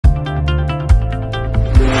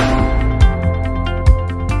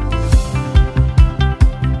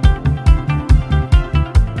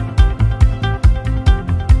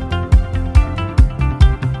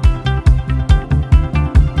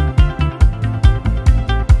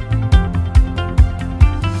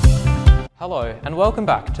Hello and welcome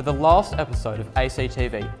back to the last episode of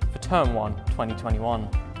ACTV for Term 1 2021.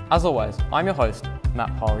 As always, I'm your host, Matt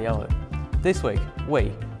Parliello. This week,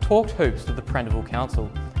 we talked hoops with the Prendiville Council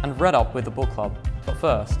and read up with the book club. But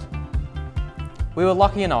first, we were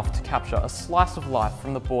lucky enough to capture a slice of life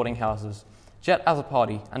from the boarding houses. Jet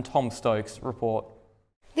Azzopardi and Tom Stokes report.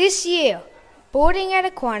 This year, boarding at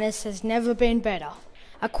Aquinas has never been better.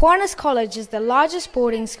 Aquinas College is the largest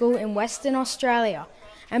boarding school in Western Australia,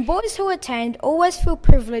 and boys who attend always feel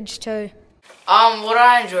privileged too. What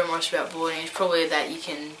I enjoy most about boarding is probably that you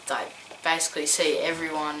can basically see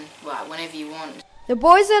everyone whenever you want. The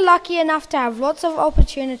boys are lucky enough to have lots of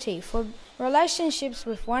opportunity for relationships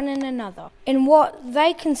with one another in what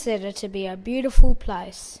they consider to be a beautiful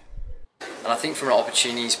place. And I think from an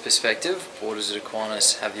opportunities perspective, boarders at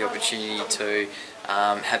Aquinas have the opportunity to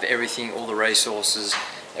have everything, all the resources,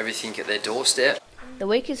 everything at their doorstep. The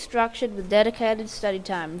week is structured with dedicated study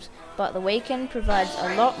times, but the weekend provides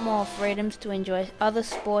a lot more freedoms to enjoy other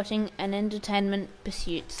sporting and entertainment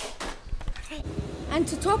pursuits. And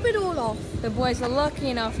to top it all off, the boys are lucky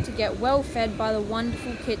enough to get well fed by the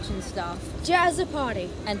wonderful kitchen staff. Jet Azzopardi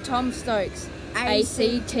and Tom Stokes,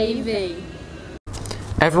 ACTV.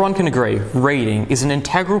 Everyone can agree reading is an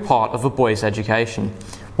integral part of a boy's education.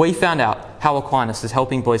 We found out how Aquinas is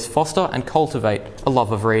helping boys foster and cultivate a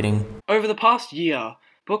love of reading. Over the past year,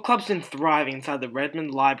 book club's been thriving inside the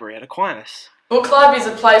Redmond Library at Aquinas. Book club is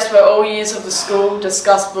a place where all years of the school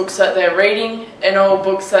discuss books that they're reading and all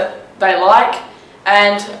books that they like,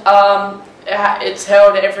 and it's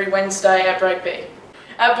held every Wednesday at break B.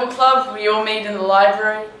 At book club, we all meet in the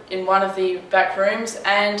library in one of the back rooms,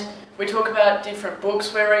 and we talk about different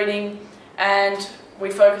books we're reading, and we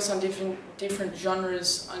focus on different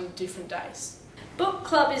genres on different days. Book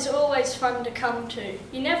club is always fun to come to.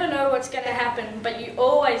 You never know what's going to happen, but you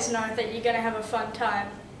always know that you're going to have a fun time.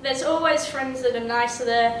 There's always friends that are nicer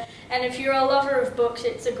there, and if you're a lover of books,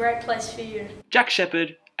 it's a great place for you. Jack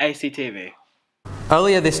Shepherd, ACTV.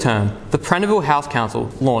 Earlier this term, the Prendiville House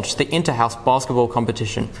Council launched the Inter-House basketball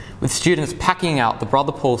competition, with students packing out the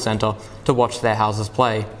Brother Paul Centre to watch their houses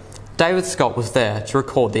play. David Scott was there to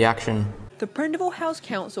record the action. The Prendiville House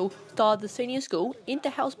Council started the senior school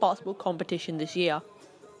inter-house basketball competition this year.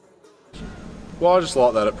 Well, I just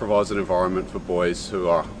like that it provides an environment for boys who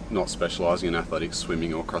are not specialising in athletics,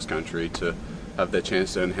 swimming or cross-country to have their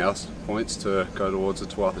chance to earn house points to go towards the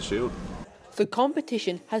Tuatha Shield. The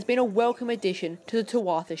competition has been a welcome addition to the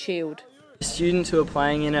Tuatha Shield. The students who are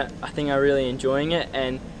playing in it, I think, are really enjoying it,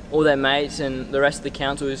 and all their mates and the rest of the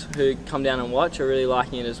councils who come down and watch are really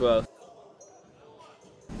liking it as well.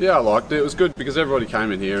 Yeah, I liked it. It was good because everybody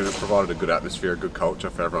came in here and it provided a good atmosphere, a good culture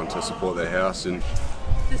for everyone to support their house. And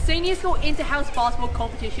the senior school inter-house basketball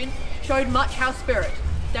competition showed much house spirit.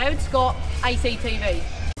 David Scott, ACTV.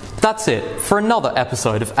 That's it for another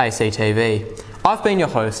episode of ACTV. I've been your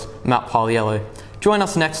host, Matt Parliello. Join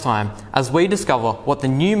us next time as we discover what the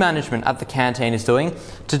new management at the canteen is doing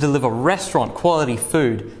to deliver restaurant quality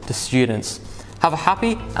food to students. Have a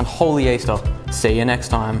happy and holy Easter. See you next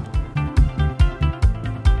time.